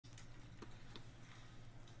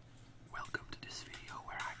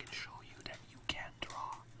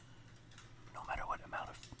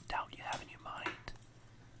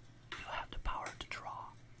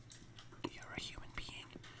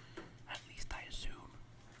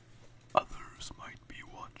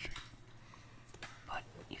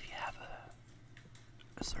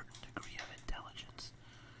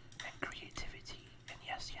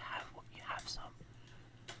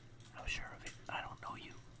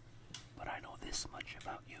this much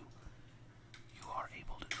about you. You are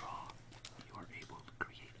able to draw. You are able to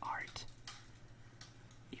create art.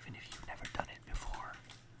 Even if you've never done it before.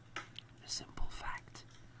 The simple fact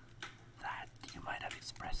that you might have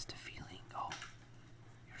expressed a feeling, oh,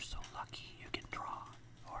 you're so lucky you can draw,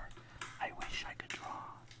 or I wish I could draw,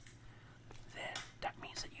 then that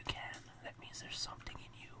means that you can. That means there's something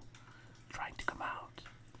in you trying to come out.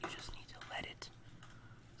 You just need to let it.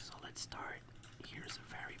 So let's start. Here's a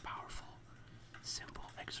very powerful, simple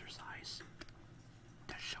exercise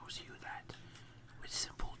that shows you that with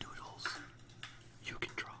simple doodles, you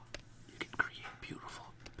can draw. You can create beautiful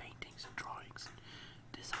paintings and drawings and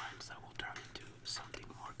designs that will turn into something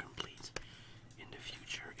more complete in the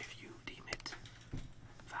future if you deem it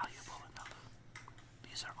valuable enough.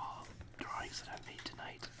 These are all drawings that I've made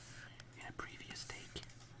tonight in a previous take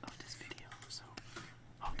of this video, so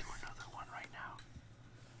I'll do another one right now.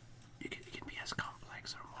 It can be as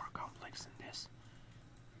complex or more complex than this.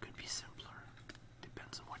 It could be simpler.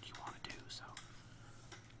 Depends on what you want to do, so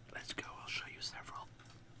let's go. I'll show you several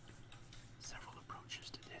approaches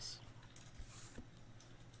to this.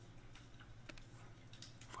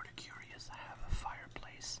 For the curious, I have a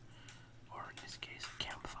fireplace, or in this case a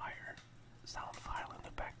campfire sound file in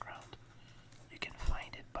the background. You can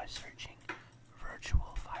find it by searching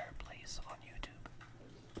virtual fireplace on YouTube.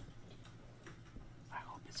 I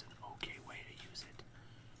hope it's an okay way to use it,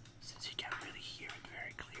 since you can't really hear it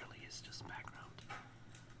very clearly. It's just background.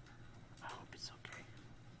 I hope it's okay.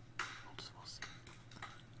 We'll see.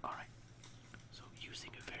 Alright, so using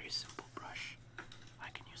a very simple brush, I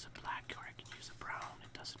can use a black or I can use a brown.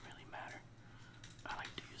 It doesn't really matter. I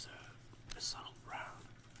like to use a subtle brown.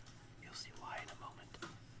 You'll see why in a moment.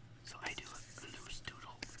 So I do a loose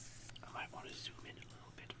doodle. I might want to zoom in a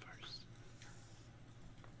little bit first,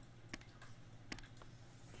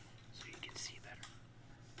 so you can see better.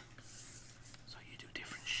 So you do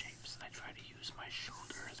different shapes. I try to use my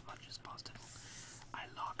shoulder as much as possible. I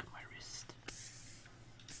lock my wrist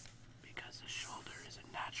because the shoulder is a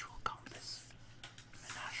natural compass,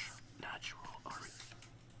 a natural or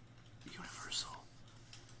universal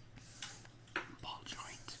ball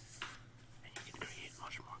joint, and you can create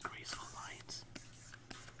much more graceful lines,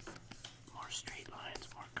 more straight lines,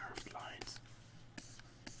 more curved lines,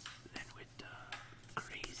 than with the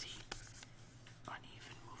crazy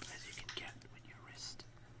uneven movements you can get with your wrist.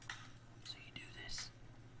 So you do this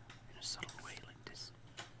in a subtle way like this,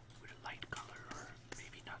 with a light color or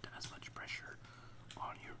maybe not as much pressure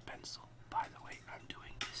on your pencil. By the way, I'm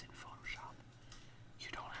doing this in Photoshop. You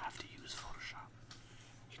don't have to use Photoshop.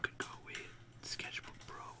 You could go with Sketchbook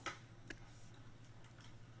Pro,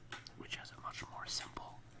 which has a much more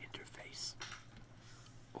simple interface.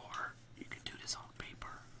 Or you could do this on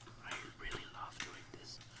paper. I really love doing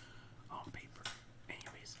this on paper.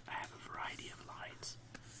 Anyways, I have a variety of lines.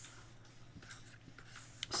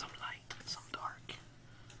 Some light, some dark,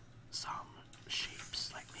 some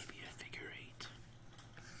shapes like maybe a figure eight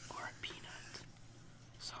or a peanut,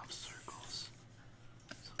 some circles,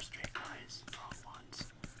 some straight lines, long ones,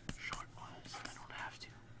 short ones. I don't have to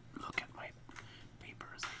look at my paper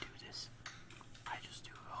as I do this. I just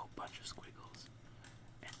do a whole bunch of squiggles,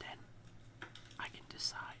 and then I can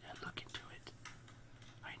decide. I look into it.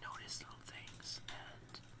 I notice little things,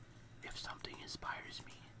 and if something inspires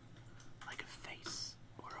me, like a face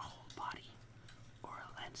or a whole body or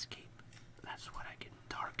a landscape, that's what I can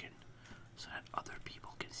darken so that other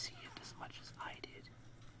people can see it as much as I did.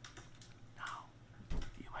 Now,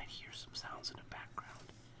 you might hear some sounds in the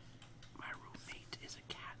background. My roommate is a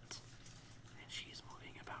cat, and she's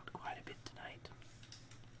moving about quite a bit tonight.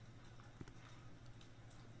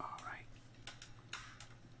 Alright.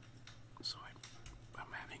 So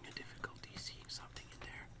I'm having a difficulty seeing something in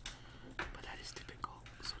there, but that is typical.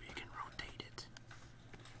 So you can rotate it,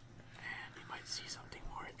 and you might see something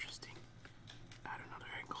more interesting at another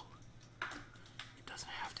angle. It doesn't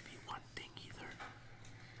have to be one thing either.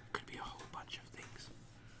 It could be a whole bunch of things.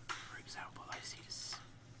 For example, I see this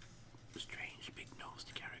strange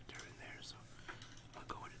big-nosed character in there, so I'll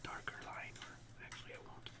go with a darker line or a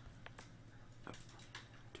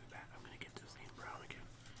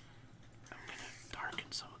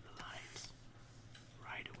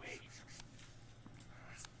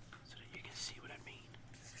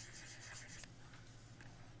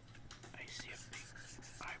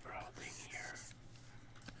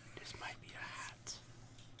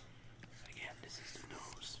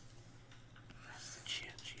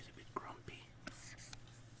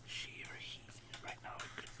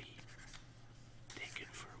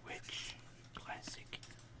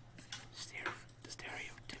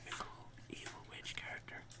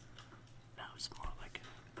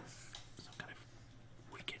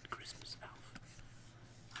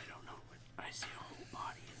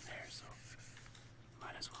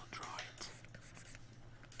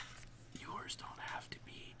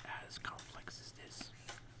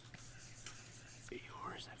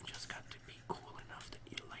characters have just got to be cool enough that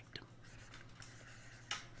you like them.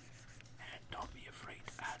 And don't be afraid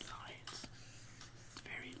to add lines. It's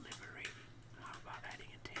very liberating. How about adding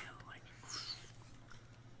a tail? Like,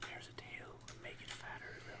 there's a tail, make it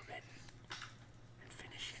fatter a little bit, and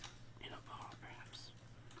finish it in a ball, perhaps.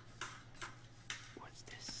 What's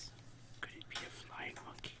this? Could it be a flying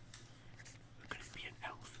monkey? Or could it be an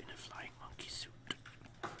elf in a flying monkey suit?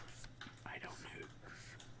 I don't know.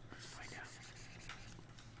 Let's find out.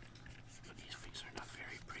 Well, these things are not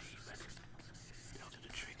very pretty, but they'll do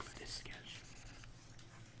the trick for this sketch.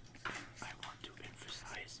 I want to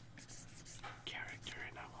emphasize character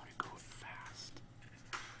and I want to go fast.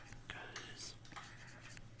 Because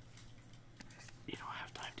you don't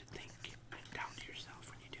have time to think and doubt yourself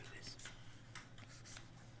when you do this.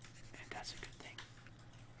 And that's a good thing.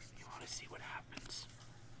 You want to see what happens.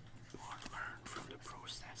 You want to learn from the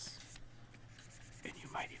process. And you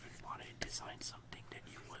might even want to design something that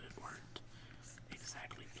you weren't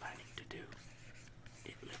exactly planning to do.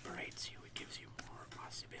 It liberates you, it gives you more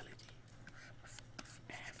possibility.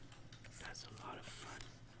 And that's a lot of fun.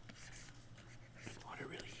 And what a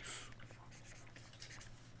relief.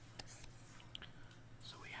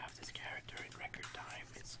 So we have this character in record time.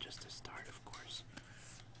 It's just a start, of course.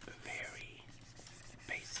 A very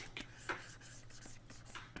basic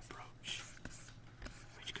approach,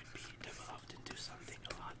 which could be developed into something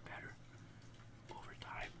a lot better over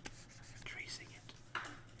time. Tracing it.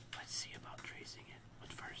 Let's see about tracing it.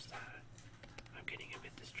 But first, I'm getting a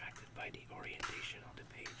bit distracted by the orientation on the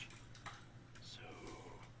page. So,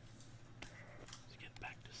 let's get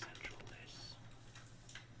back to central this.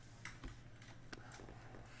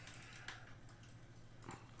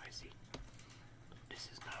 I see. This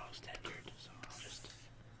is now standard, so I'll just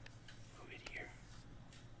move it here.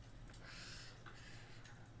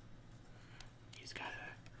 He's got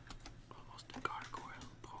almost a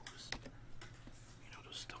gargoyle pose. You know,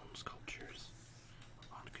 those stone sculptures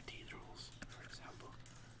on cathedrals, for example.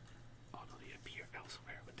 Although they appear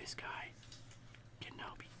elsewhere, but this guy can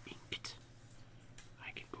now be inked.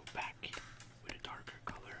 I can go back with a darker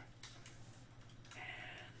color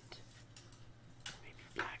and maybe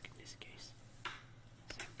black in this case.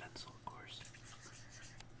 Same pencil, of course.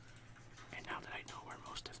 And now that I know where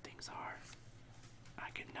most of things are, I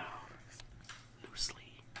can now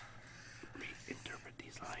loosely reinterpret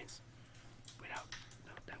these lines without,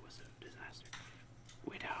 no, that was a disaster,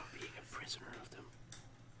 without being a prisoner of them.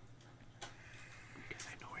 Because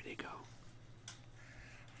I know where they go.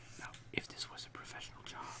 Now, if this was a professional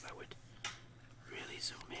job, I would really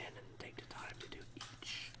zoom in and take the time to do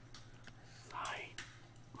each line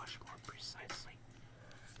much more precisely.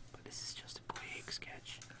 But this is just a quick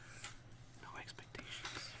sketch. No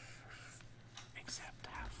expectations. Except to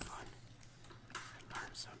have fun and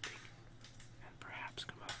learn something. And perhaps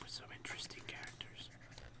come up with some interesting characters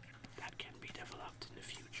that can be developed in the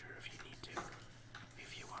future if you need to.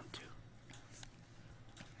 If you want to.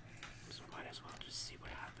 So might as well just see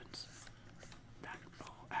what happens. That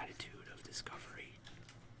whole attitude of discovery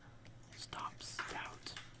stops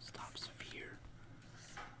doubt, stops fear,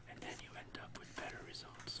 and then you end up with better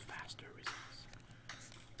results, faster results.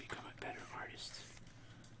 Become a better artist,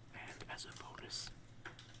 and as a bonus,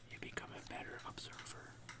 you become a better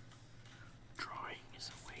observer. Drawing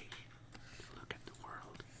is a way to look at the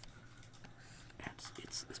world and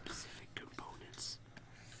its specific components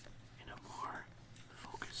in a more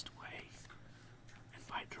focused way. And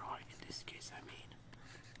by drawing, in this case, I mean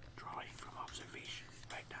drawing from observation.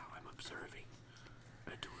 Right now I'm observing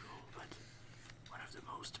a doodle, but one of the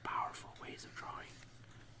most powerful ways of drawing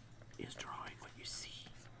is drawing what you see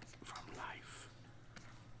from life.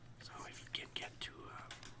 So if you can get to a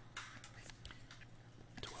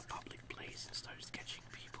public place and start sketching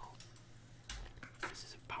people, this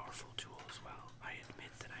is a powerful tool as well. I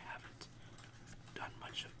admit that I haven't done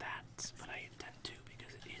much of that, but I intend to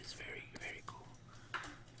because it is very, very cool.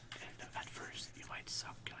 And at first you might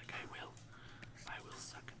suck, like I will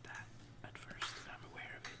suck at that at first, and I'm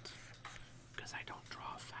aware of it, because I don't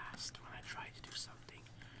draw fast when I try to do something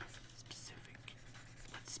specific.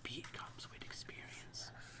 But speed comes with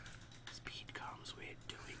experience. Speed comes with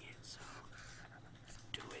doing it, so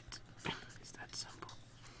do it. It's that simple.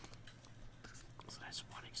 So that's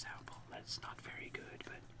one example. That's not very good,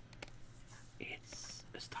 but it's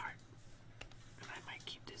a start. And I might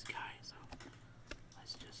keep this guy, so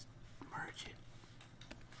let's just merge it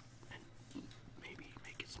and maybe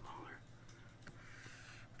make it smaller.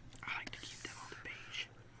 I like to keep them on the page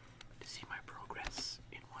to see my progress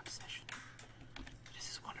in one session. This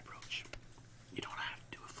is one approach. You don't have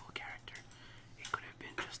to do a full character. It could have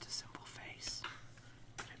been just a simple face.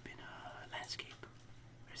 It could have been a landscape.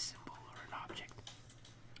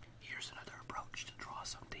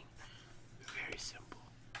 very simple.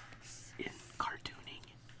 In cartooning,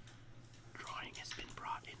 drawing has been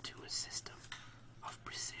brought into a system of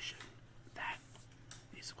precision that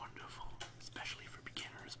is wonderful, especially for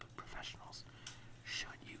beginners, but professionals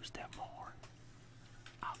should use them more.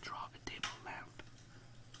 I'll draw a table lamp.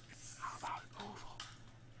 How about an oval?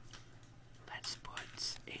 Let's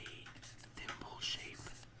put a thimble shape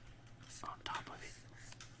on top of it.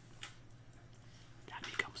 That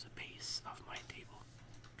becomes the base of my table.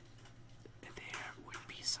 And there would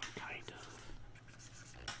be some kind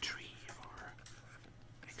of tree or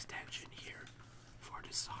extension here for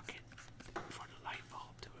the socket, for the light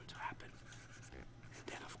bulb to happen. And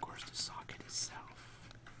then of course the socket itself.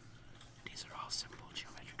 These are all simple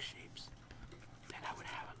geometric shapes. Then I would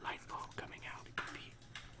have a light bulb coming out. It could be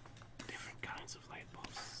different kinds of light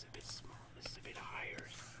bulbs. It's a bit small, it's a bit higher.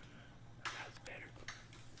 That's better.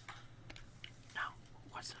 Now,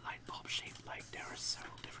 what's the light bulb shape like? There are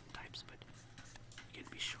several different types, but you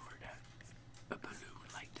can be sure that a balloon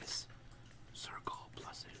like this circle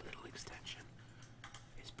plus a little extension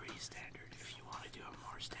is pretty standard. If you want to do a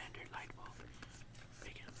more standard light bulb,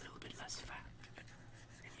 make it a little bit less fat,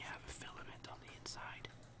 and you have a filament on the inside.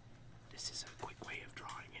 This is a quick way of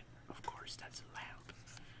drawing it. Of course, that's a lamp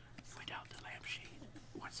without the lampshade.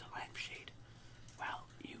 What's a lampshade? Well,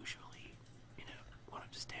 usually, one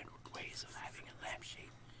of the standard ways of having a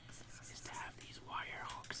lampshade is to have these wire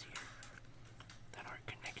hooks here that are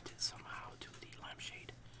connected somehow to the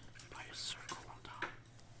lampshade by a circle on top.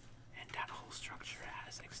 And that whole structure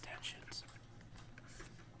has extensions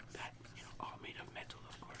that, all made of metal,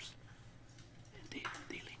 of course. And they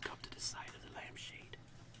link up to the side of the lampshade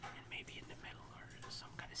and maybe in the middle or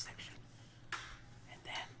some kind of section. And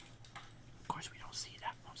then, of course, we don't see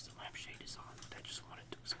that once the lampshade is on, but I just wanted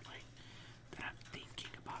to explain that I'm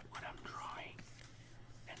thinking about what I'm drawing,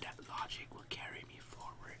 and that logic will carry me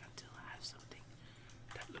forward until I have something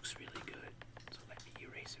that looks really good. So let me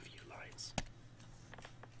erase a few lines,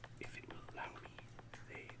 if it will allow me.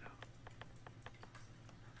 There you go.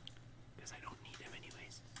 Because I don't need them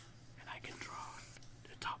anyways. And I can draw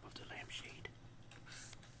the top of the lampshade,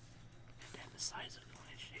 and then the sides of the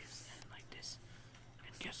lampshades, and like this.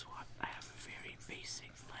 And guess what? I have a very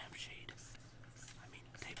basic lampshade. I mean,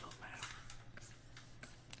 table lamp.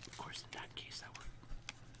 Of course, in that case, I would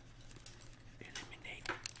eliminate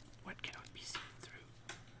what cannot be seen through.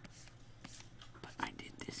 But I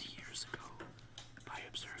did this years ago by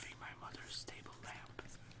observing my mother's table lamp.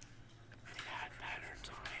 And it had patterns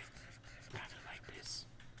on it, kind of like this.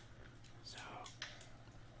 So,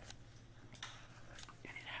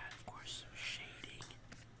 and it had, of course, shading.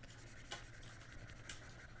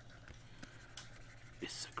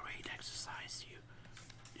 This is a great exercise.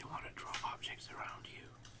 You want to draw objects around you,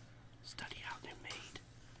 study how they're made,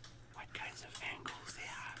 what kinds of angles they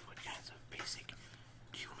have, what kinds of basic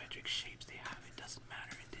geometric shapes they have. It doesn't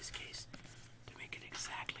matter in this case to make it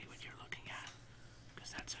exactly what you're looking at,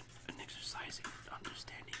 because that's an exercise in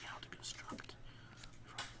understanding how to construct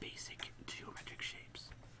from basic geometric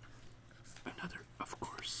shapes. Another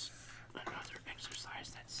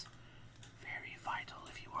exercise that's very vital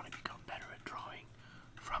if you want to become better at drawing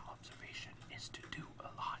from observation is to do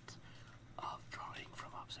a lot of drawing from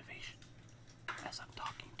observation. As I'm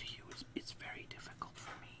talking to you, it's very difficult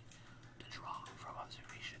for me to draw from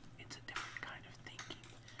observation. It's a different kind of thinking.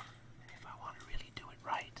 And if I want to really do it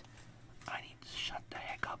right, I need to shut the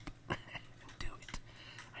heck up and do it.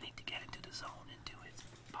 I need to get into the zone and do it.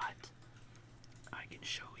 But I can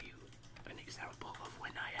show you an example of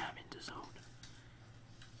when I am in the zone.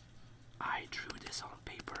 I drew this on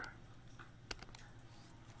paper,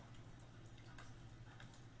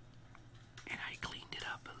 and I cleaned it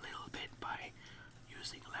up a little bit by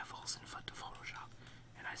using levels in Photoshop,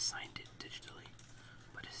 and I signed it digitally.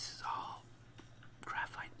 But this is all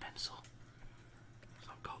graphite pencil.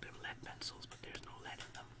 Some call them lead pencils, but there's no lead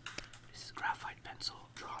in them. This is graphite pencil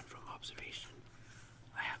drawn from observation.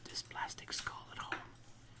 I have this plastic skull at home,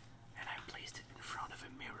 and I placed it in front of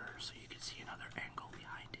a mirror so you can see another angle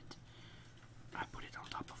behind it. I put it on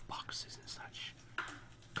top of boxes and such,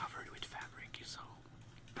 covered with fabric, so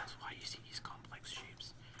that's why you see these complex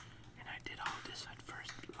shapes. And I did all this at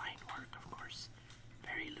first, line work, of course,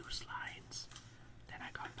 very loose lines. Then I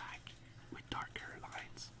got back with darker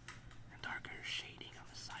lines and darker shading on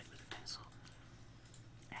the side with a pencil.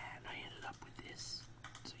 And I ended up with this.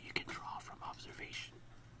 So you can draw from observation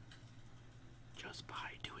just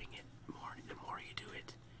by doing it more. The more you do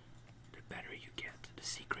it, the better you get. The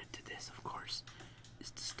secret to this, of course, is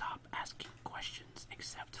to stop asking questions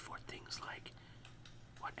except for things like,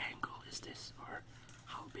 what angle is this, or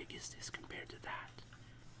how big is this compared to that?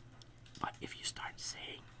 But if you start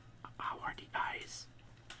saying, how are the eyes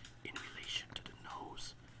in relation to the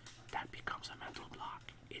nose? That becomes a mental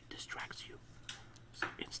block. It distracts you. So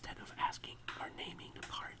instead of asking or naming the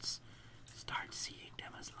parts, start seeing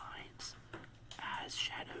them as lines, as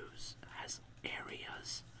shadows, as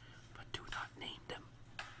areas, but do not name them.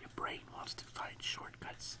 Your brain wants to find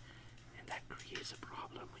shortcuts, and that creates a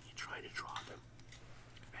problem when you try to draw them.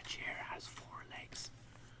 A chair has 4 legs.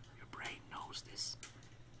 Your brain knows this,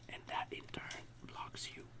 and that in turn blocks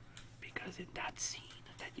you, because in that scene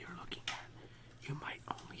that you're looking at, you might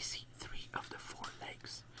only see 3 of the 4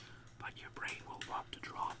 legs, but your brain will want to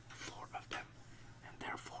draw 4 of them, and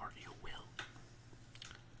therefore you will.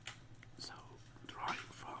 So, drawing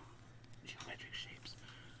from geometric shapes,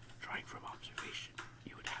 drawing from observation,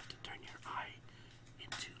 you would have to turn your eye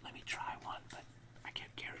into, let me try one, but I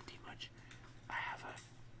can't guarantee much. I have a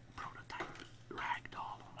prototype rag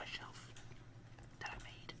doll on my shelf that I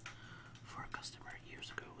made for a customer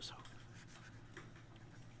years ago, so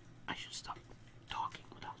I should stop talking,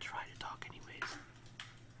 but I'll try to talk anyways.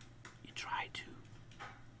 You try to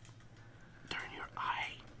turn your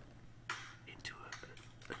eye into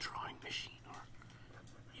a drawing machine, or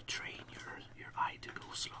you train your eye to go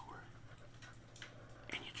slower,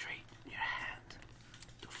 and you train your hand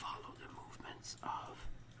to follow the movements of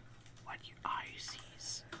what your eye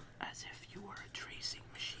sees, as if you were a tracing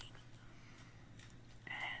machine.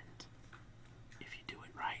 And if you do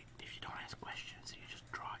it right, if you don't ask questions, you just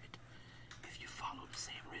draw it, if you follow the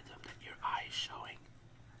same rhythm that your eye is showing,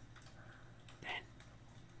 then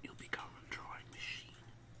you'll become a drawing machine.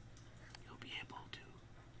 You'll be able to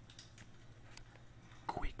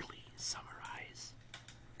quickly summarize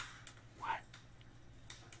what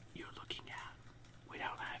you're looking at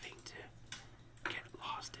without having to get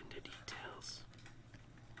lost in the details.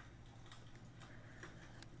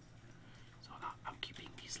 So I'm keeping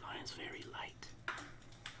these lines very light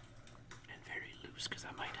and very loose because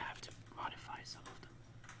I might have to modify some of them.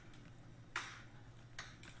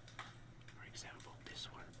 For example, this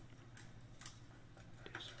one.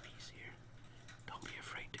 There's a piece here. Don't be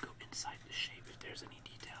afraid to go inside the shape if there's any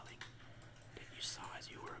detailing that you saw as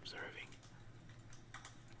you were observing.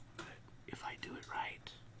 But if I do it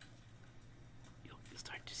right, you'll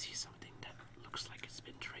start to see something that looks like it's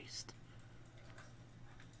been traced.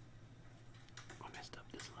 I messed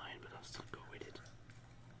up this line, but I'll still go with it.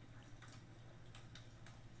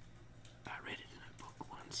 I read it in a book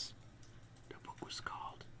once. The book was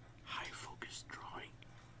called High Focus Drawing.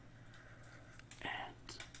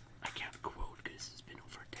 And I can't quote because it's been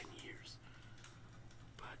over 10 years.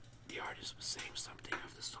 But the artist was saying something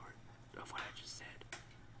of the sort of what I just said.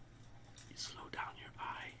 You slow down your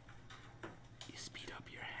eye, you speed up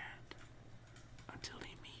your hand until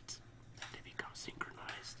they meet and they become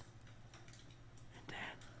synchronized. And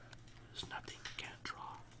then there's nothing you can't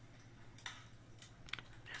draw.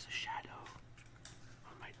 There's a shadow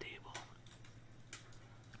on my table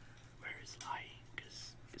where it's lying,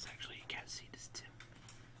 because it's actually, you can't see this tip.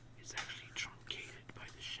 It's actually truncated by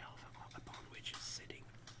the shelf upon which it's sitting.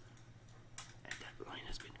 And that line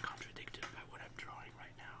has been contradicted by what I'm drawing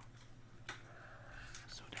right now.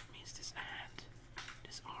 So that means this hand,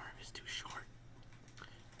 this arm is too short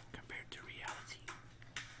compared to reality.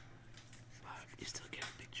 But you still get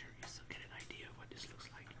a picture, you still get an idea of what this looks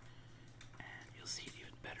like. And you'll see it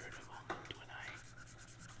even better in a moment when I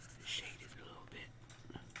shade it a little bit.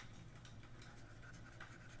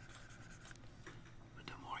 But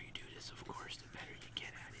the more you do this, of course, the better you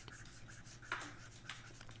get at it.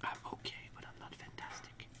 I'm okay, but I'm not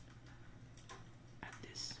fantastic at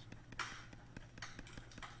this.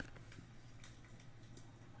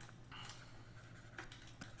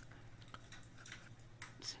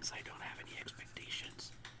 Since I don't have any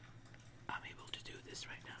expectations, I'm able to do this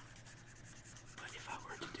right now. But if I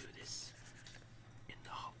were to do this in the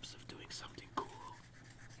hopes of doing something cool,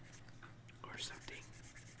 or something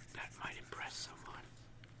that might impress someone,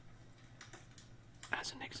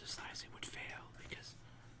 as an exercise it would fail, because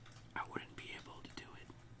I wouldn't be able to do it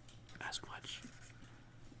as much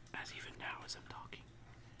as even now as I'm talking.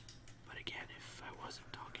 But again, if I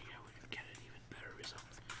wasn't talking, I would get an even better result.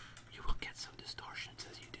 You will get some distortions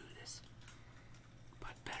as you do this,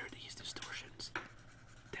 but better these distortions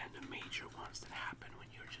than the major ones that happen when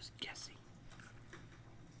you're just guessing.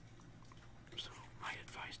 So my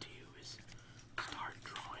advice to you is start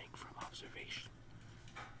drawing from observation.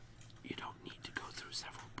 You don't need to go through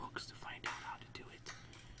several books to find out how to do it.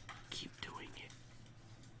 Keep doing it.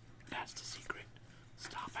 That's the secret.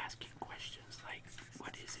 Stop asking questions like,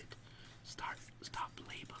 what is it? Stop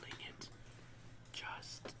labeling it.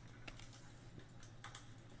 Just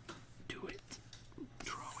do it.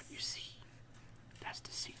 Draw what you see. That's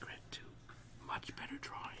the secret. much better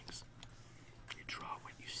drawings. You draw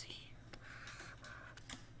what you see.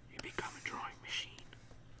 You become a drawing machine.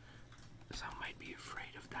 Some might be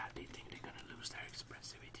afraid of that. They think they're gonna lose their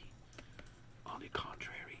expressivity. On the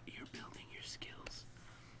contrary, you're building your skills.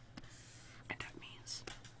 And that means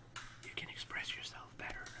you can express yourself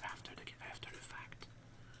better after the fact.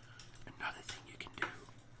 Another thing you can do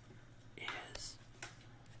is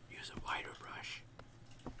use a wider brush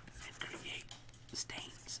and create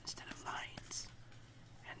stains instead of lines.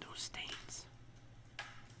 And those stains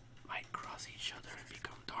might cross each other and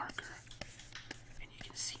become darker. And you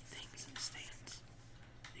can see things in the stains.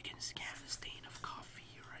 You can scan a stain of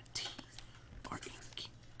coffee or a tea or ink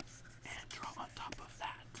and draw on top of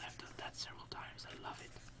that. I've done that several times. I love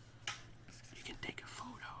it. You can take a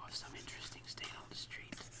photo of some interesting stain on the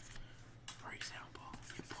street. For example,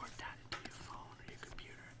 import that into your phone or your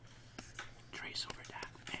computer, trace over that,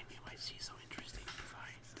 and you might see some interesting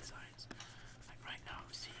designs. Like right now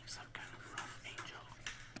I'm seeing some kind of rough angel,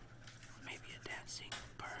 maybe a dancing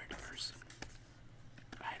bird person.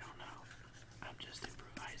 I don't know. I'm just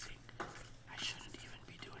improvising. I shouldn't even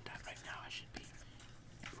be doing that right now. I should be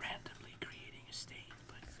randomly creating a stain,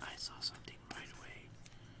 but I saw something right away.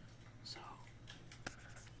 So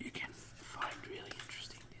you can find really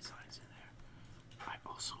interesting designs in there. I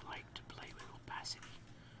also like to play with opacity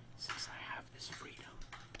since I have this freedom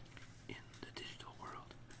in the digital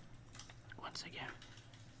world. Once again,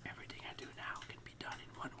 everything I do now can be done in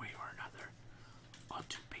one way or another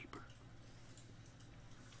onto paper.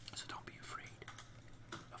 So don't be afraid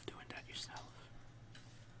of doing that yourself.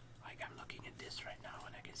 Like I'm looking at this right now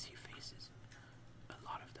and I can see faces. A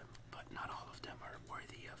lot of them, but not all of them are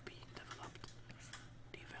worthy of being developed.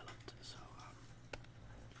 So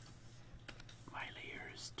my layer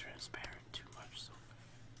is transparent too much, so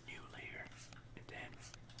new layer, and then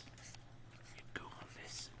you go on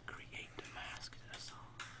this and create the mask that I saw.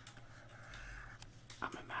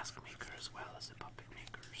 I'm a mask maker as well as a puppet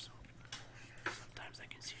maker, so sometimes I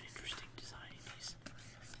can see an interesting design in these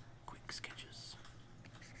quick sketches.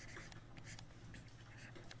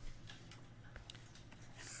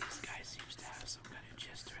 And this guy seems to have some kind of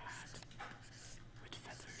jester hat with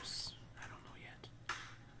feathers. I don't know yet.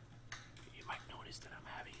 You might notice that I'm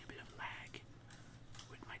having a bit of lag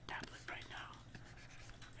with my tablet right now.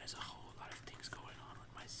 There's a whole lot of things going on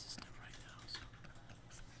with my system right now, so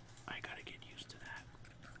I gotta get used to that.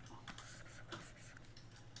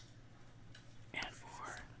 And or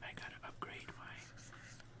I gotta upgrade my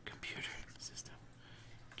computer system,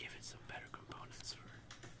 give it some better components for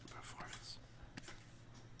performance.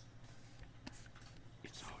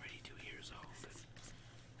 It's already 2 years old and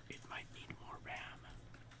it might need more RAM.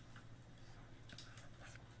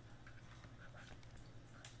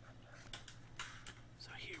 So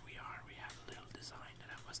here we are, we have a little design that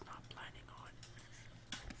I was not planning on,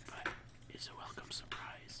 but it's a welcome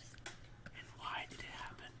surprise. And why did it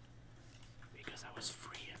happen? Because I was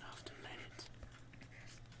free enough to let it.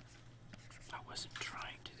 I wasn't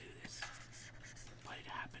trying to do this, but it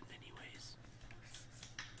happened anyways.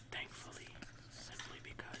 Thankfully, simply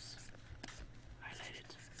because I let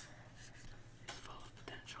it. It's full of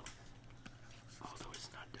potential. Although it's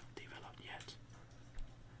not developed yet,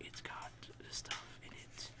 it's got the stuff in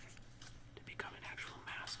it to become an actual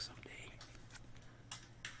mask someday.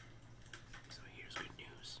 So here's good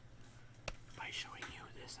news. By showing you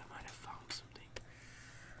this, I might have found something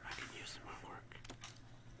I can use in my work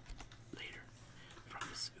later. From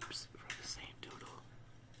the same doodle,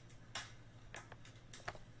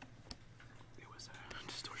 it was a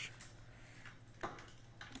distortion.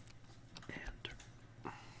 And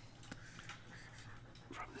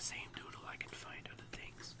from the same doodle I can find other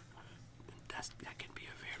things. And that can be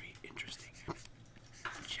a very interesting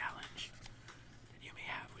challenge that you may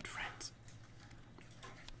have with friends.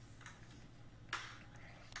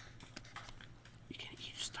 You can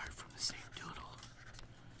each start from the same doodle,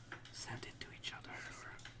 send it to each other,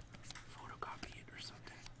 or photocopy it or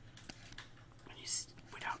something. And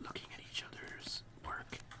without looking at each other's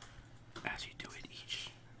work, as you do it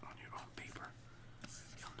each on your own paper,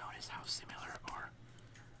 you'll notice how similar or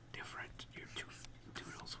different your two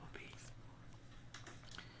doodles will be.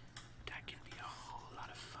 That can be a whole lot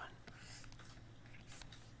of fun.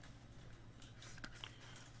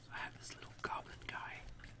 So I have this little goblin guy.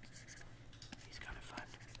 He's kind of fun.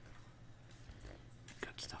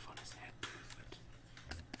 Got stuff on his head too, but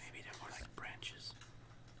maybe they're more like branches.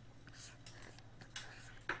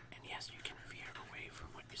 And yes, you can veer away from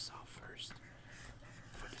what you saw first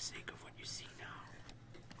for the sake of what you see now.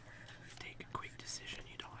 You take a quick decision.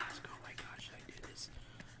 You don't ask, oh my god, should I do this?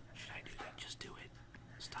 Should I do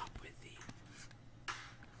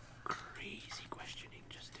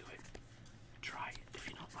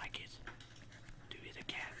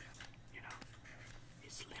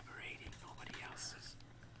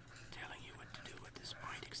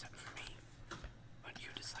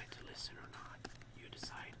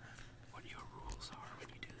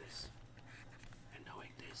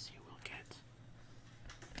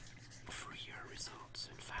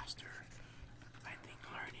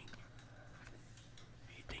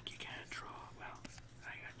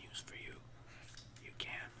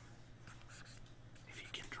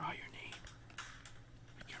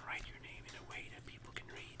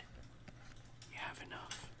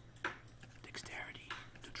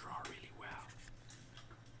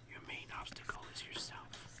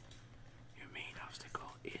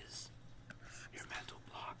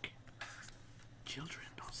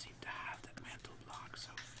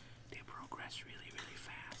progress really, really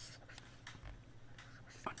fast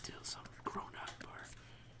until some grown-up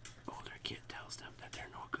or older kid tells them that they're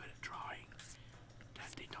no good at drawing, that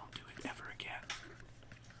they don't do it ever again.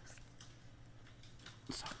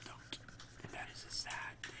 Some don't, and that is a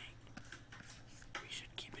sad thing. We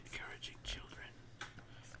should keep encouraging children,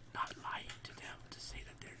 not lying to them to say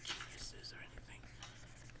that they're geniuses or anything,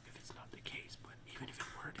 if it's not the case. But even if it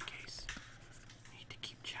were the case, we need to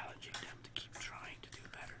keep challenging them to keep trying to do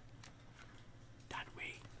better. That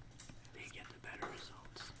way, they get the better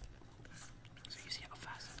results. So you see how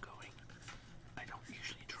fast I'm going? I don't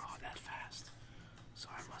usually draw that fast,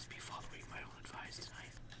 so I must be following my own advice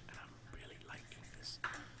tonight, and I'm really liking this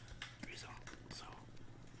result. So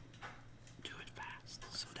do it fast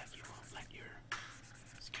so that you won't let your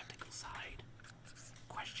skeptical side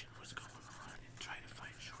question what's going on and try to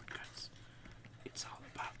find shortcuts. It's all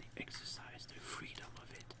about the exercise, the freedom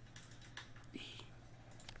of it, the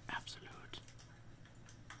absolute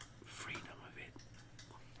freedom of it.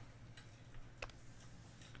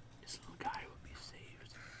 This little guy will be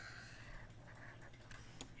saved.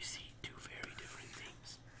 You see, two very different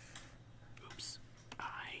things. Oops,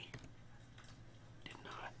 I did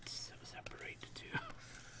not separate the two.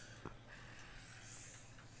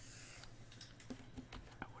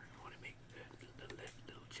 I wouldn't want to make the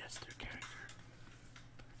little jester character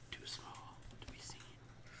too small to be seen.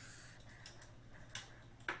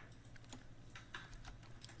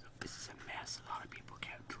 So this is a mess. A lot of people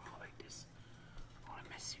can't draw like this on a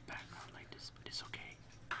messy background like this, but it's okay.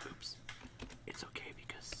 Oops. It's okay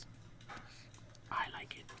because I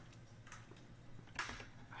like it.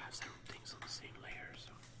 I have several things on the same layer,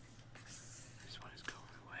 so this one is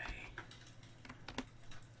going away.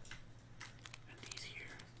 And these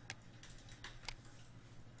here.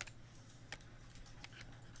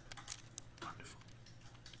 Wonderful.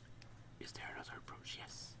 Is there another approach?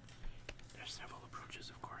 Yes. There are several approaches,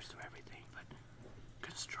 of course, to everything, but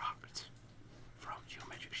construct from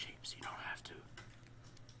geometric shapes. You don't have to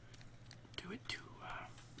do it too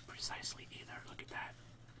precisely either. Look at that.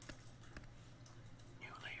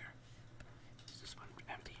 New layer. Is this one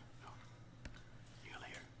empty? No. New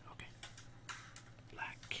layer. Okay.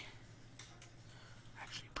 Black.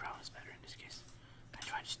 Actually, brown is better in this case. I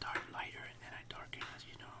try to start lighter and then I darken, as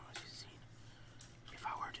you know, as you've seen. If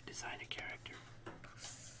I were to design a character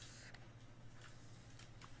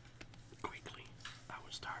quickly, I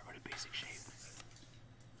would start with a basic shape.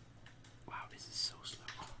 Wow, this is so slow.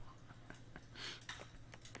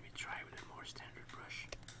 Let me try with a more standard brush.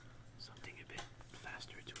 Something a bit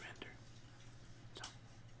faster to render. So,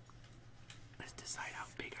 let's decide how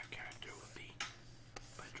big our character will be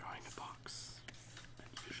by drawing a box. That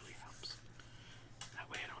usually helps. That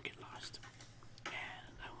way I don't get lost.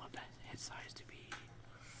 And I want that head size to be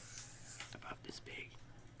about this big.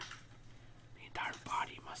 The entire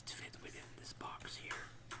body must fit within this box here.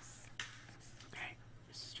 Okay?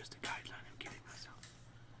 This is just a guideline I'm giving myself.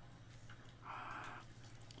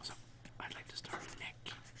 So, I'd like to start with neck.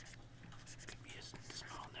 Could be a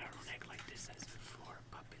small, narrow neck like this as for a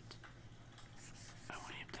puppet. I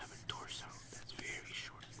want him to have a torso that's very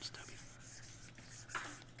short and stubby.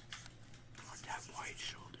 I want to have wide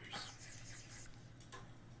shoulders.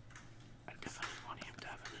 I definitely want him to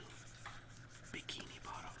have a little bikini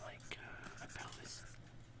bottom like a pelvis.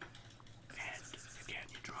 And again,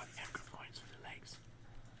 you draw the anchor points for the legs.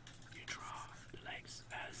 You draw the legs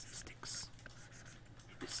as sticks.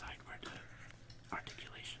 You decide where the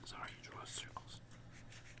articulations are. You draw circles.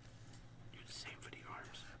 Do the same for the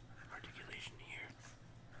arms. Articulation here.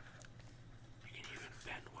 You can even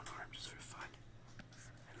bend one arm just for fun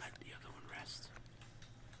and let the other one rest.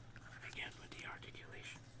 Again with the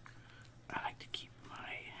articulation. I like to keep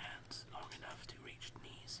my hands long enough to reach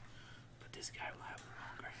knees, but this guy will have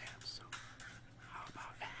longer hands, so how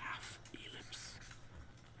about a half ellipse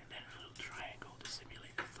and then a little triangle to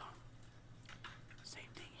simulate a thumb. Same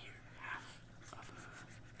thing here, half of a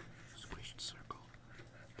squished circle,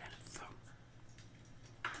 then a thumb.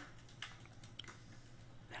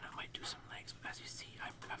 Then I might do some legs, but as you see,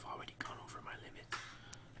 I've already gone over my limit.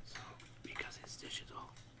 So because it's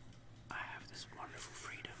digital, I have this wonderful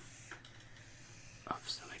freedom of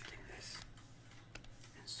selecting this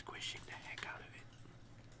and squishing the heck out of it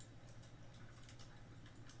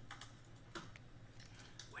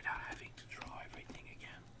without having to draw everything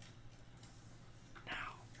again.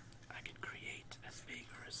 Now I can create as big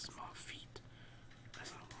or as small feet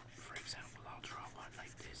as I want. For example, I'll draw one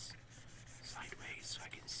like this sideways so I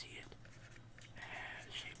can see it and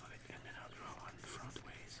the shape of it, and then I'll draw one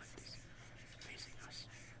frontways like this facing us.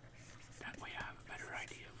 That way I have a better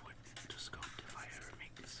idea of what to sculpt if I ever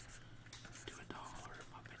make this to a doll or a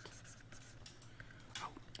puppet.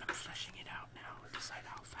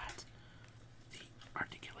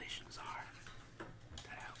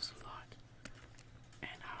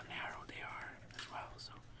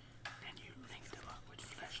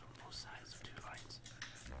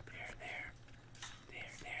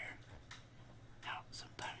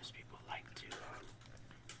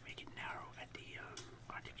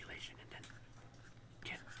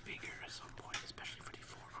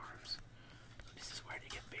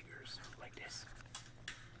 eyes,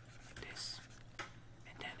 like this,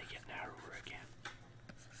 and then they get narrower again,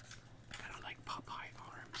 kind of like Popeye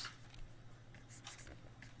arms.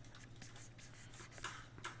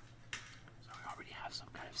 So we already have some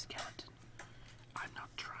kind of skeleton. I'm not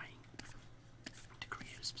trying to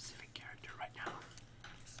create a specific character right now,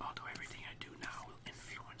 although everything I do now will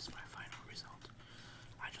influence my final result.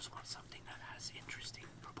 I just want something that has interesting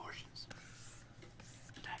proportions,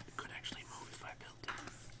 that could actually move if I built it.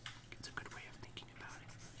 It's a good way of thinking about it.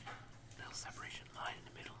 Little separation line in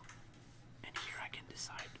the middle, and here I can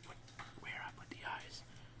decide where I put the eyes.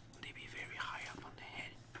 Will they be very high up on the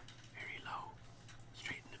head, very low,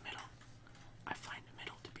 straight in the middle? I find the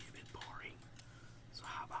middle to be a bit boring, so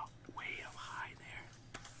how about way up high there?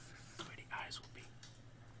 That's where the eyes will be.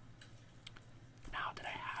 Now that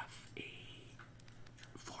I have a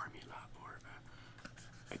formula or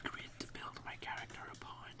a grid to build my character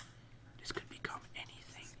upon, this could become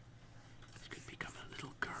anything. This could become a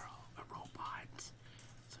little girl, a robot,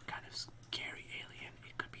 some kind of scary alien.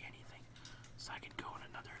 It could be anything. So I can go on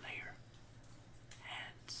another layer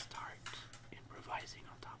and start improvising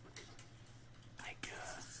on top of it. Like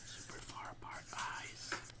super far apart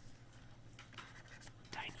eyes,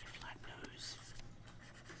 tiny flat nose.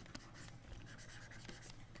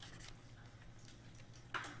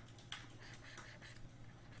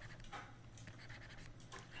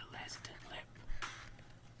 Little hesitant lip.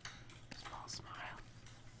 Small smile.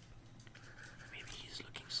 Maybe he's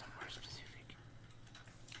looking somewhere specific.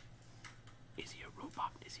 Is he a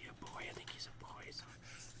robot? Is he a boy? I think he's a boy. So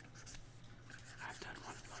I've done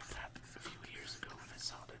one like that a few years ago when I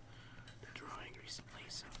saw the drawing recently,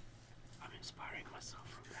 so I'm inspiring myself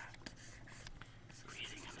from that.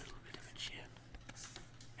 Creating a little bit of a chin.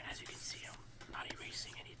 And as you can see, I'm not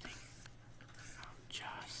erasing anything. I'm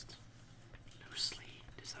just loosely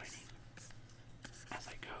designing as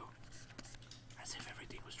I go, as if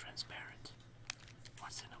everything was transparent.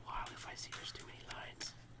 Once in a while, if I see there's too many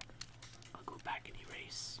lines, I'll go back and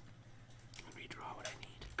erase and redraw what I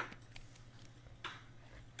need.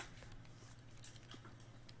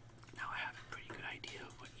 Now I have a pretty good idea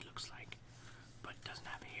of what he looks like, but doesn't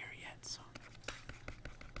have hair yet, so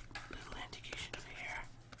little indication of hair.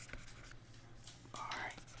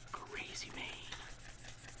 Or crazy mane.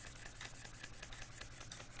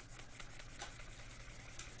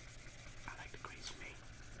 I like the crazy mane.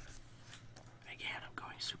 Again, I'm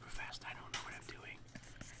going super fast. I don't know what I'm doing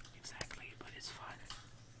exactly, but it's fun.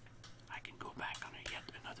 I can go back on yet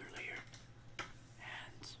another layer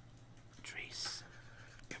and trace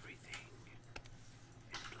everything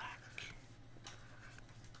in black.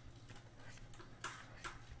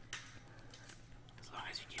 As long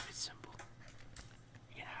as you keep it simple,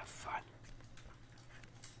 you can have fun.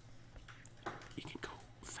 You can go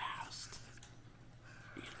fast.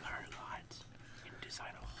 You can learn a lot. You can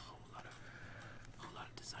design a whole lot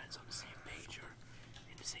of designs on the same page or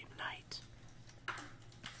in the same night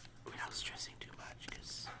without stressing too much,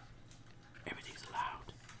 because everything's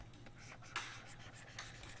allowed.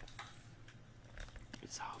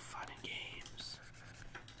 It's all fun and games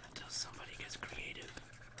until somebody gets creative,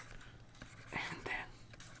 and then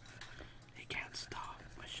they can't stop.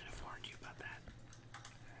 I should have warned you about that.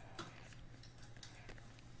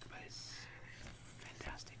 But it's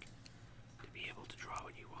fantastic to be able to draw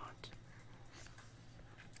what you want.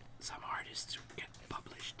 Some artists who get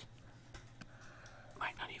published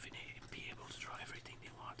might not even be able to draw everything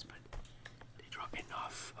they want, but they draw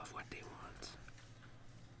enough of what they want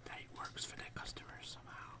that it works for their customers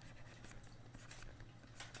somehow.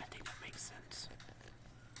 I think that makes sense.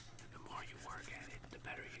 The more you work at it, the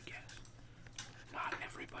better you get. Not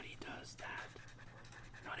everybody does that.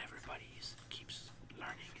 Not everybody keeps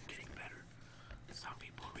learning and getting better. Some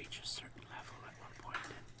people reach a certain level at one point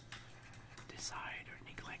and decide or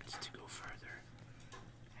neglect to go further,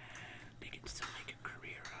 and they can still make a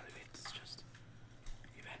career out of it. It's just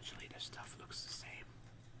eventually their stuff looks the same.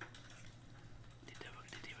 They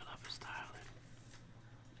develop a style and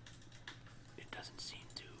it doesn't seem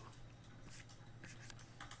to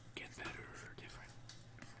get better or different,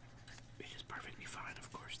 which is perfectly fine.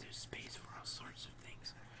 Of course, there's space for all sorts of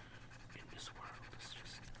things in this world. It's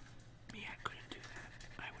just me, I couldn't do that.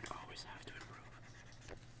 I would always have to improve.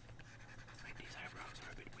 Like, these eyebrows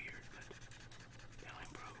are a bit weird, but they'll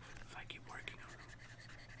improve if I keep working on them.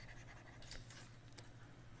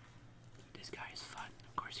 This guy is fun.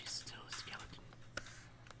 Of course, he's still a skeleton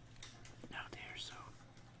out there, so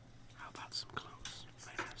how about some clothes?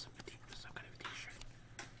 Might have some kind of a t-shirt.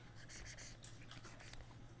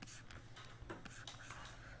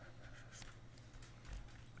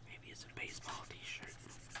 Maybe it's a baseball t-shirt.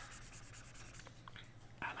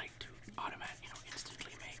 I like to automatically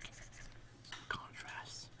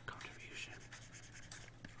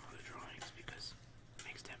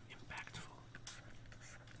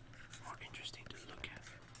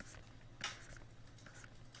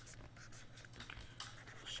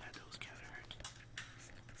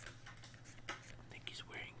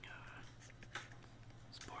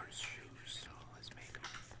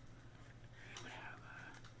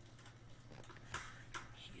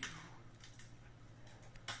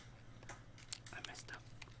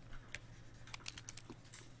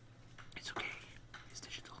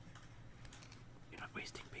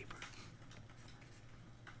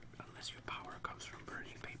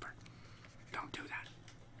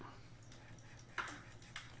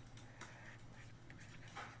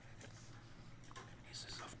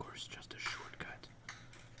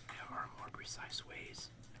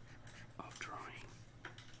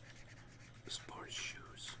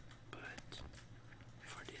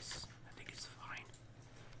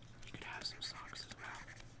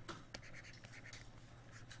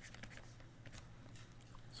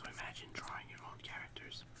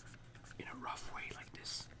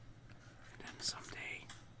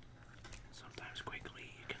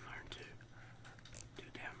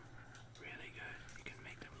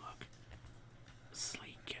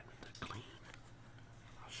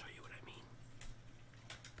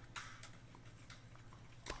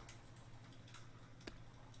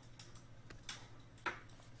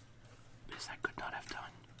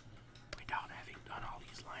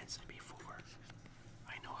lines before.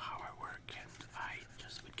 I know how I work and I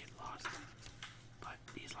just would get lost. But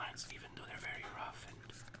these lines, even though they're very rough, and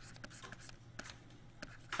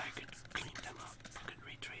I could clean them up, I could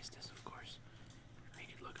retrace this, of course, make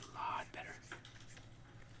it look a lot better.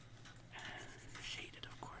 And shade it,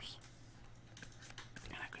 of course.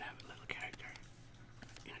 And I could have a little character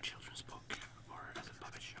in a children's book or as a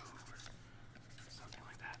puppet show or something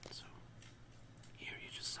like that. So here you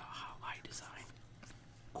just saw how I design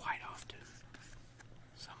quite often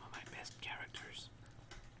some of my best characters.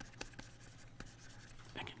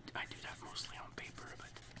 I do that mostly on paper,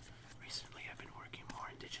 but recently I've been working more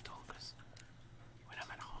in digital because when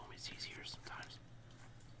I'm at home it's easier sometimes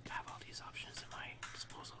to have all these options at my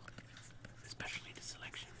disposal, especially the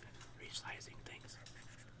selection and resizing things,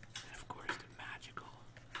 and of course the magical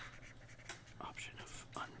option of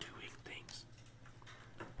undoing things.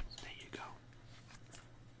 So there you go.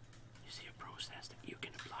 You see a process that you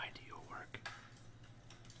can apply to your work.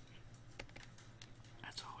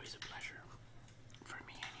 That's always a pleasure. For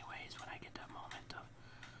me anyways, when I get that moment of,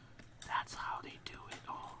 that's how they do it,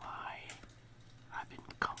 oh my, I've been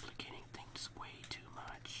complicating things way too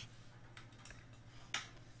much.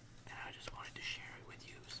 And I just wanted to share it with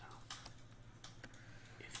you, so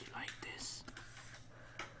if you like this,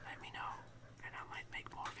 let me know, and I might make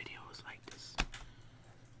more videos like this.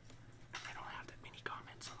 I don't have that many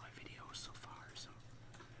comments on my videos so far, so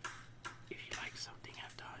if you like something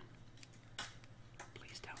I've done,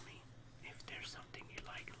 please tell me. If there's something you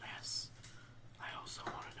like less, I also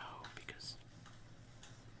want to know, because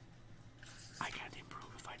I can't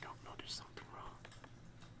improve if I don't know there's something wrong.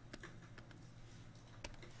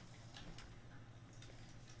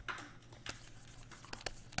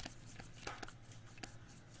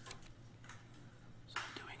 So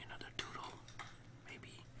I'm doing another doodle.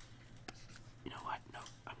 Maybe, you know what? No,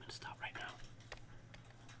 I'm going to stop right now.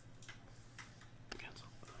 Cancel.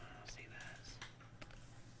 Save as.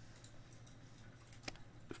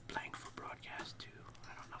 Playing for broadcast 2.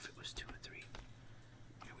 I don't know if it was 2 or 3.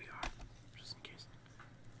 Here we are, just in case.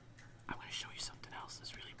 I'm going to show you something else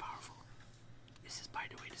that's really powerful. This is, by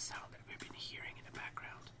the way, the sound that we've been hearing in the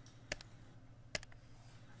background.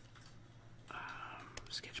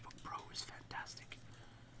 Sketchbook Pro is fantastic.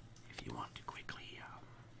 If you want to quickly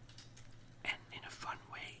and in a fun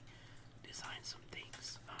way design some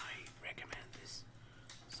things, I recommend this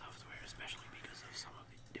software, especially because of some of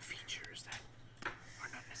the features that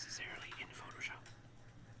are not necessarily in Photoshop.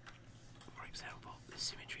 For example, the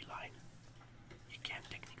symmetry line. You can't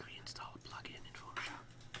technically install a plugin in Photoshop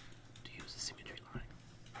to use the symmetry line,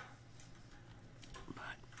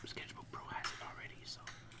 but Sketchbook Pro has it already, so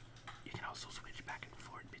you can also switch back and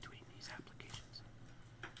forth between these applications.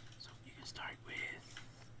 So you can start with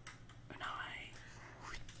an eye,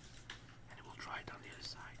 and it will draw it on the other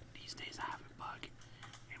side. These days I have a bug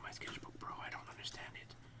in my Sketchbook Pro, I don't understand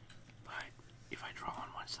it, but if I draw on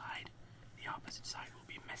one side, the opposite side will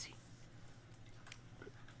be messy.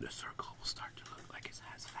 The circle will start to look like it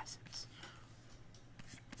has facets.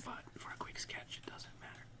 But for a quick sketch, it doesn't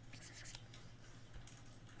matter.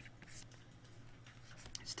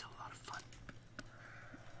 It's still a lot of fun.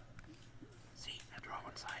 See, I draw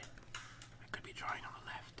one side. I could be drawing on the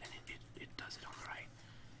left, and it does it on the right,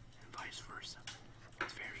 and vice versa.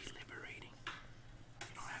 It's very liberating.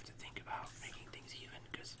 You don't have to think about making things even,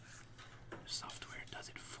 because the software does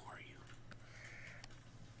it for you.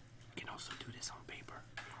 You can also do this on paper.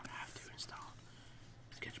 You don't have to install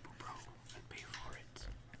Sketchbook Pro and pay for it.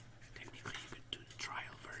 Technically, you could do the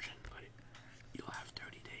trial version, but you'll have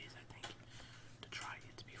 30 days, I think, to try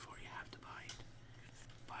it before you have to buy it.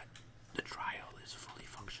 But the trial is fully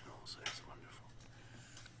functional, so that's wonderful.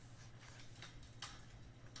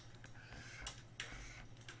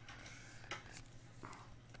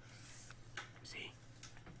 See?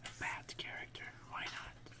 A bad character, why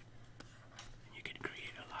not? And you can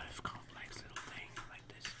create a lot of complex little things like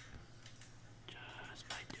this just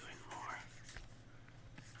by doing more.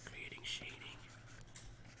 Creating shading.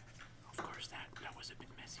 Of course that was a bit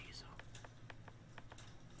messy, so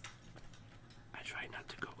I try not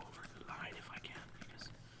to go over the line if I can, because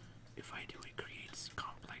if I do, it creates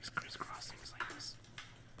complex crisscrossings like this,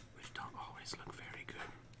 which don't always look very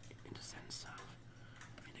good in the sense of,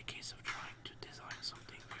 in the case of trying to design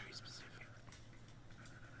something very specific.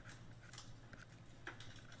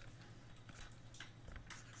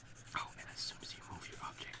 Oh, and as soon as you move your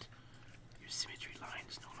object, your symmetry line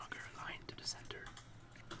is no longer aligned to the center.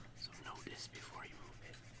 So know this before you move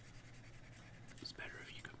it. It's better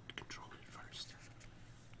if you can control it first.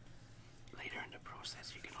 Later in the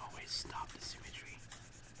process, you can always stop the symmetry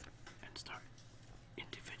and start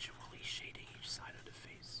individually shading each side of the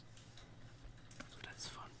face.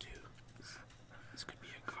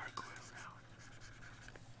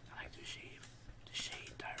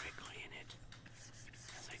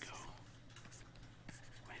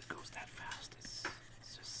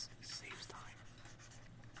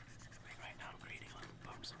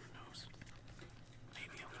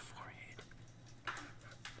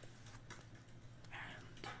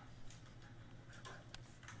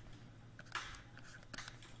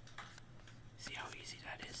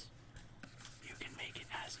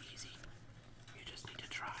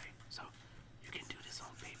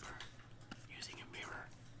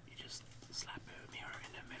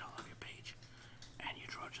 middle of your page, and you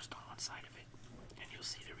draw just on one side of it, and you'll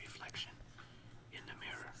see the reflection in the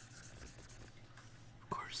mirror. Of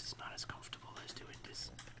course, it's not as comfortable as doing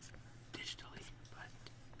this digitally, but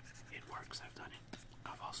it works. I've done it.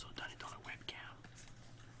 I've also done it on a webcam,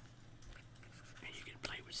 and you can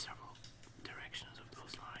play with several directions of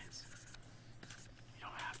those lines. You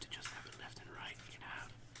don't have to just have it left and right. You can have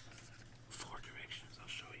 4 directions. I'll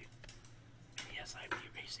show you. And yes, I'm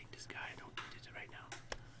erasing this guy. I don't need it right now.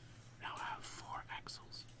 Now I have 4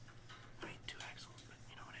 axles. I mean 2 axles, but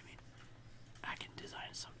you know what I mean. I can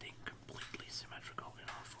design something completely symmetrical in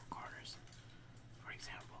all 4 corners. For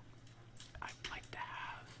example, I'd like to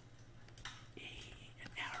have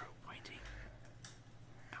an arrow pointing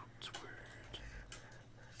outward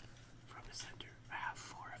from the center. I have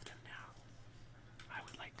 4 of them now. I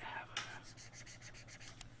would like to have a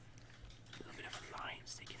little bit of a line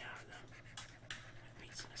sticking out of them. It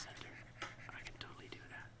meets in the center. I can totally do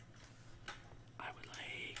that. I would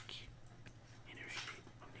like inner shape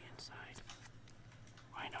on the inside.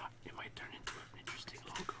 Why not? It might turn into an interesting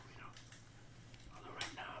logo, you know. Although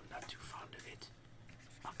right now I'm not too fond of it.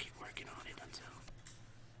 I'll keep working on it until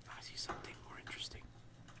I see something more interesting.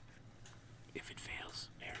 If it fails,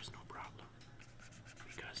 there is no problem,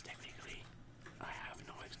 because technically I have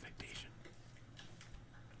no expectation.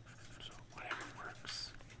 So whatever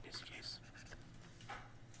works in this case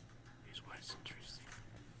is what's interesting.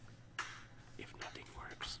 If nothing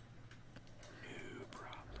works, no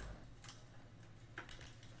problem.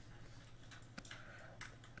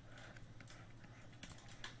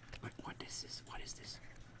 But what is this? What is this?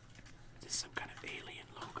 Is this some kind of alien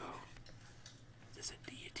logo? Is this a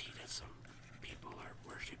deity that some people are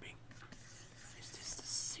worshipping? Is this the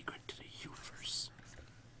secret to the universe?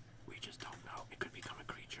 We just don't know. It could become a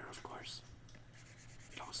creature, of course.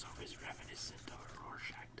 It also is reminiscent of a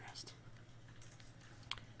Rorschach test.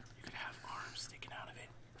 You could have arms sticking out of it.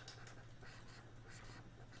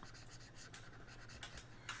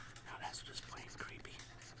 Now that's just plain creepy.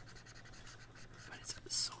 But it's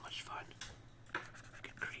so much fun. You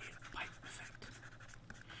can create a pipe effect.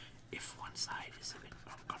 If one side is a bit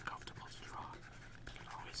uncomfortable to draw, you can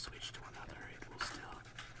always switch to another. It will still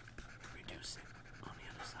reduce it on the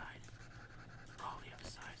other side. All the other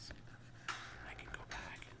sides. I can go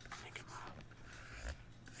back and make them up.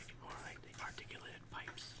 Make it more like the articulated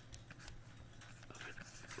pipes of a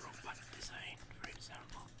robot design, for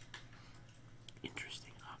example.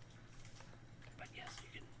 Interesting, huh? But yes, you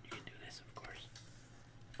can do this, of course.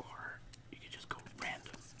 Or you can just go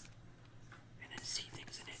random and then see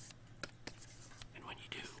things in it. And when you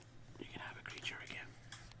do, you can have a creature again.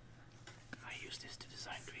 I use this to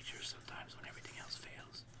design creatures sometimes when everything else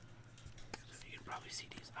fails. So you can probably see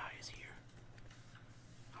these eyes here.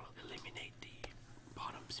 I'll eliminate the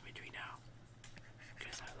bottom symmetry now,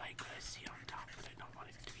 because I like what I see on top, but I don't want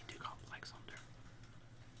it to be too complex under.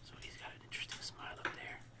 So he's got an interesting smile up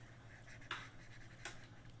there.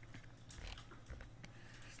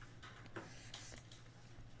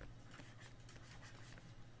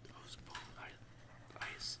 Those both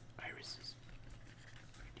irises.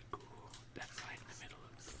 Pretty cool. That line in the middle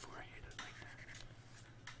of the forehead, I like that.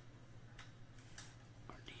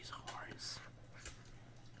 Are these horns?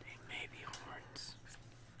 They may be horns.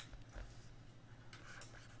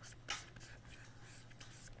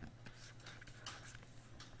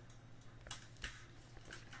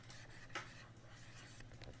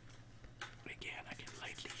 Again, I can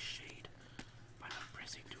lightly shade by not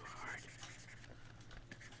pressing too hard.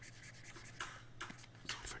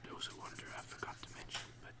 So for those who wonder, I forgot to mention,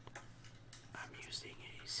 but I'm using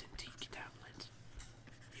a Cintiq tablet.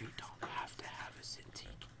 You don't have to have a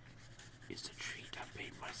Cintiq. It's a treat I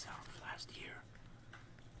paid myself last year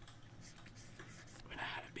when I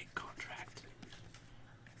had a big contract.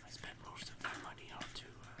 I spent most of my money onto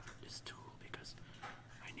this tool because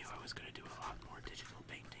I knew I was going to do a lot more digital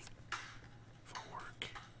painting for work.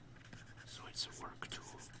 So it's a work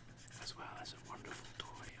tool as well as a wonderful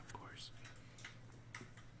toy, of course.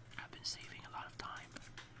 I've been saving a lot of time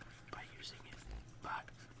by using it, but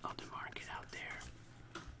on the market out there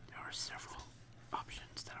are several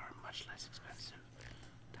options that are much less expensive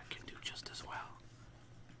that can do just as well.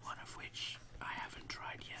 One of which I haven't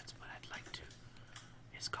tried yet, but I'd like to.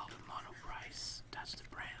 It's called a Monoprice. That's the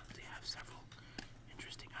brand. They have several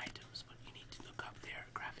interesting items, but you need to look up their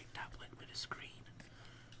graphic tablet with a screen.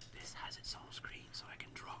 This has its own screen, so I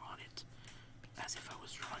can draw on it as if I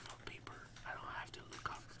was drawing on paper. I don't have to look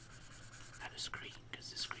up at a screen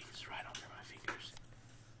because the screen is right under my fingers.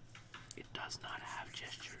 It does not have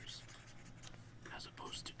gestures, as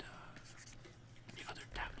opposed to the other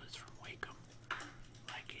tablets from Wacom,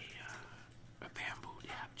 like a Bamboo.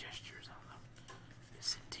 They have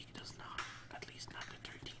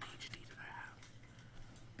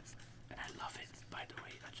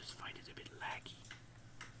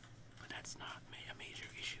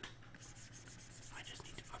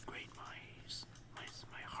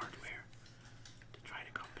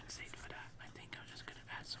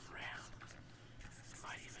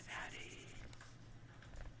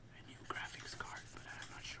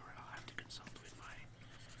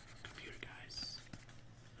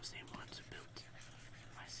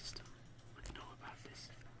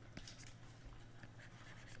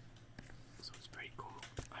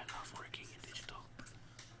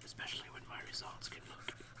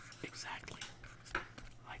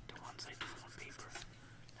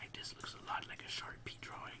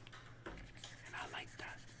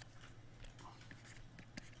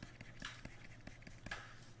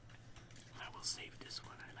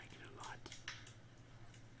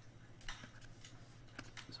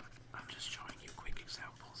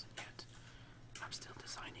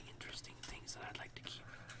that I'd like to keep.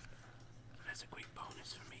 That's a great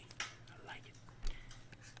bonus for me. I like it.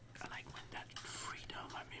 I like when that freedom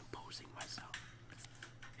I'm imposing myself.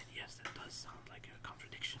 And yes, that does sound like a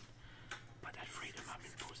contradiction, but that freedom I'm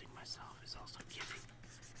imposing myself is also giving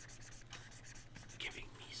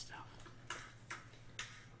me stuff.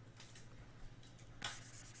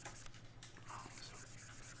 So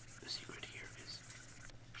the secret here is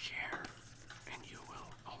share and you will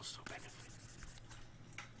also benefit.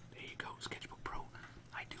 There you go, Sketchbook Pro.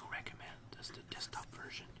 I do recommend the desktop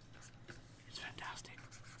version. It's fantastic.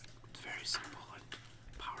 It's very simple and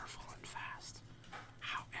powerful and fast.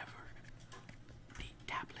 However, the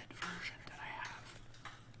tablet version that I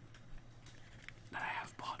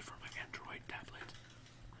have bought for my Android tablet,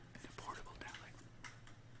 the portable tablet,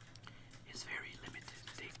 is very limited.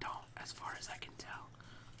 They don't, as far as I can tell,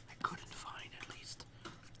 I couldn't find at least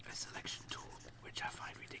a selection tool, which I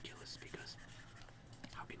find ridiculous because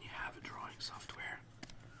how can you have a drawing software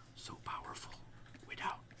so powerful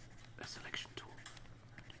without a selection tool?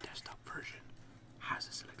 The desktop version has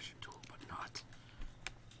a selection tool, but not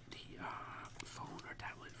the phone or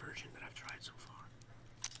tablet version that I've tried so far.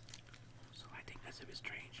 So I think that's a bit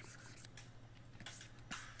strange.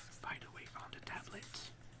 By the way, on the tablet,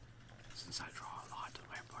 since I draw a lot on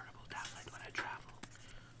my portable tablet when I travel,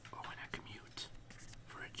 or when I commute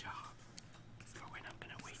for a job, or when I'm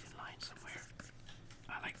gonna wait in line somewhere,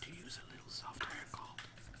 I like to use a little software called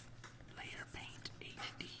Layer Paint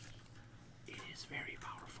HD. It is very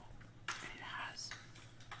powerful, and it has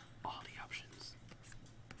all the options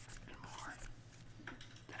and more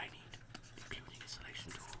that I need, including a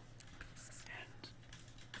selection tool and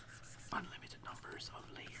unlimited numbers of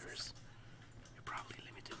layers. You're probably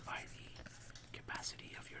limited by the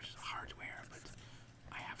capacity of your hardware, but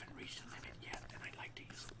I haven't reached the limit yet, and I like to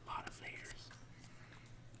use a lot of layers.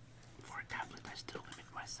 For a tablet, I still limit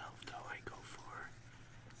myself, though. I go for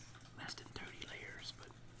less than 30 layers, but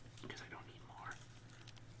because I don't need more.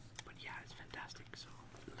 But yeah, it's fantastic. So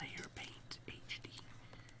Layer Paint HD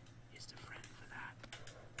is the friend for that,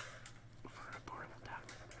 for a portable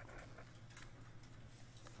tablet.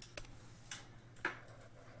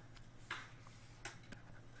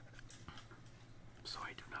 So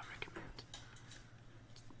I do not recommend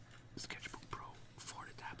Sketchbook Pro for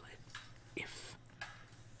the tablet if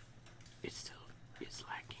it still is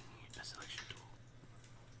lacking a selection tool.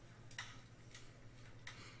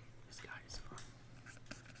 This guy is fun.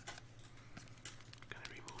 Gonna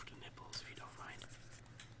remove the nipples if you don't mind.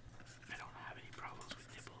 I don't have any problems with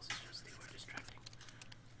nipples, it's just they were distracting.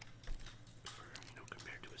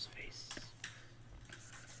 Compared to his face.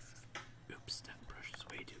 Oops, that brush is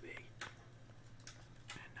way too big.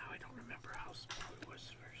 And now I don't remember how small it was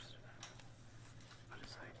first. Other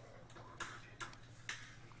side.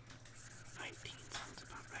 19 sounds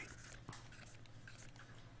about right.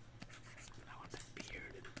 I want that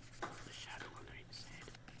beard and the shadow underneath his head.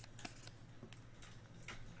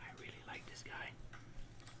 I really like this guy.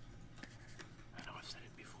 I know I've said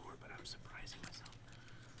it before, but I'm surprising myself.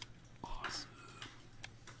 Awesome.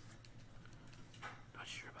 Not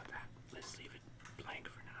sure about that. Let's leave it blank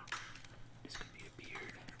for now. This could be a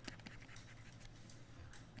beard.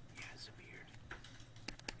 Yeah, it's a beard.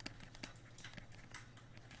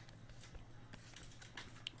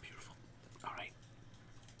 Beautiful. Alright.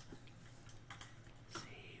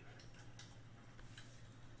 Save.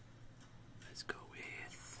 Let's go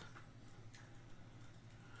with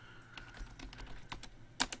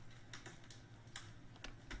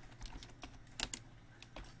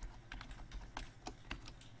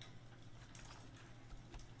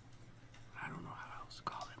I don't know how else to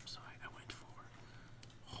call him, so I went for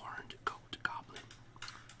Horned Goat Goblin.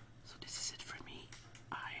 So this is it for me.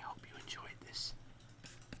 I hope you enjoyed this.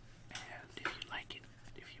 And if you like it,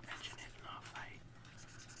 if you mention it enough,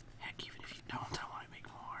 heck, even if you don't, I want to make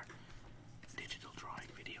more digital drawing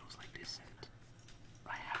videos like this. And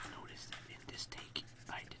I have noticed that in this take,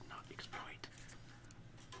 I did not exploit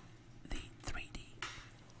the 3D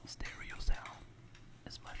stereo sound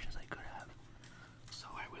as much as I could have. So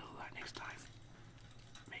I will next time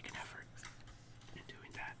make an effort in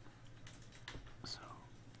doing that. So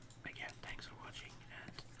again, thanks for watching,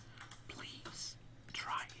 and please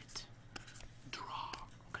try it. Draw.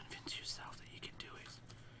 Convince yourself that you can do it,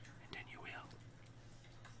 and then you will.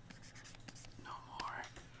 No more,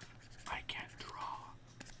 I can't draw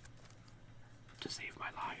to save my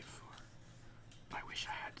life, or I wish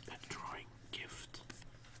I had a drawing gift.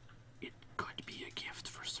 It could be a gift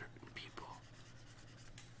for certain people,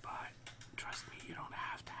 but trust me, you don't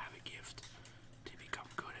have to have a gift to become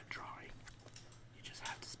good at drawing. You just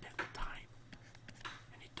have to spend the time,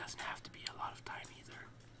 and it doesn't have to be a lot of time either,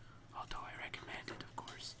 although I recommend it, of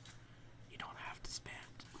course. You don't have to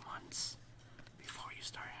spend months before you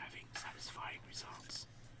start having satisfying results.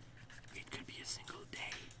 It could be a single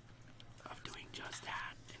day of doing just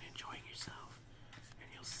that and enjoying yourself, and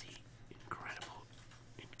you'll see incredible,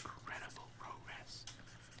 incredible progress.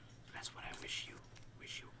 That's what I wish you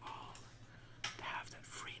all, to have that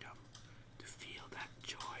freedom, to feel that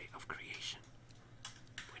joy of creation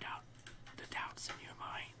without the doubts in your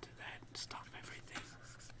mind that stop everything.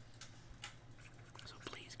 So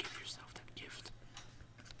please give yourself that gift.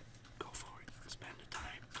 Go for it. Spend the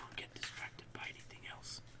time. Don't get distracted by anything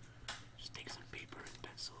else. Just take some paper and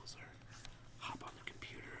pencils, or hop on the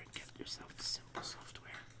computer and get yourself the simple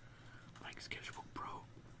software like Sketchbook Pro.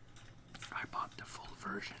 I bought the full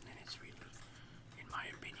version, and it's really, in my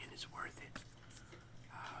opinion, is worth it.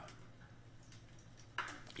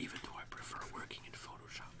 Even though I prefer working in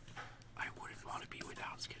Photoshop, I wouldn't want to be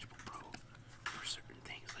without Sketchbook Pro for certain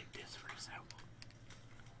things like this, for example.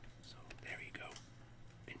 So there you go.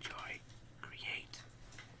 Enjoy, create,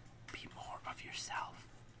 be more of yourself.